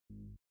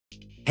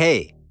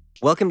Hey,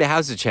 welcome to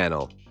How's the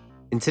Channel.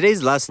 In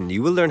today's lesson,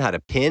 you will learn how to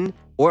pin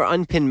or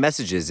unpin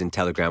messages in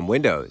Telegram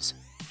windows.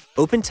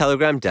 Open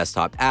Telegram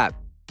desktop app.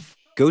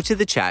 Go to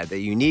the chat that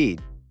you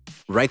need.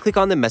 Right-click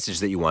on the message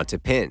that you want to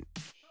pin.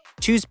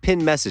 Choose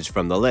Pin Message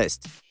from the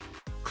list.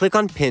 Click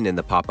on Pin in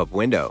the pop-up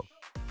window.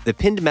 The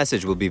pinned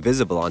message will be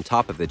visible on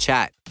top of the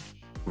chat.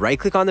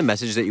 Right-click on the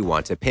message that you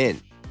want to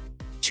pin.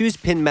 Choose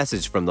Pin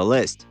Message from the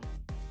list.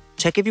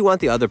 Check if you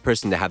want the other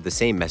person to have the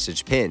same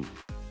message pinned.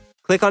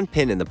 Click on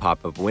Pin in the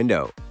pop-up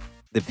window.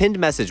 The pinned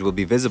message will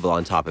be visible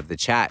on top of the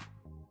chat.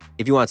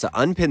 If you want to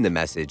unpin the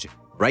message,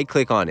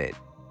 right-click on it.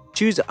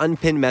 Choose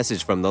Unpin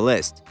Message from the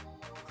list.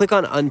 Click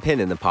on Unpin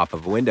in the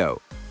pop-up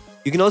window.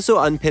 You can also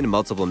unpin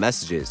multiple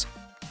messages.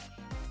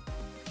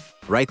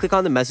 Right-click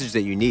on the message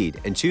that you need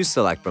and choose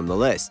Select from the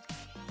list.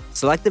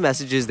 Select the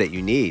messages that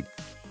you need.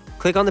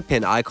 Click on the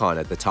pin icon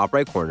at the top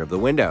right corner of the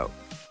window.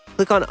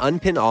 Click on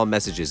Unpin All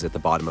Messages at the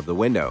bottom of the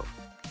window.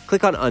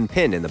 Click on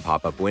Unpin in the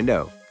pop-up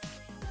window.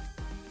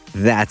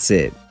 That's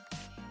it.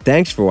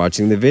 Thanks for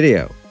watching the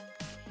video.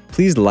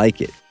 Please like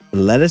it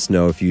and let us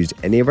know if you used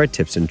any of our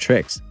tips and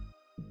tricks.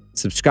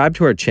 Subscribe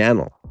to our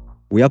channel.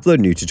 We upload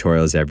new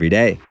tutorials every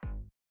day.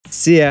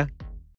 See ya!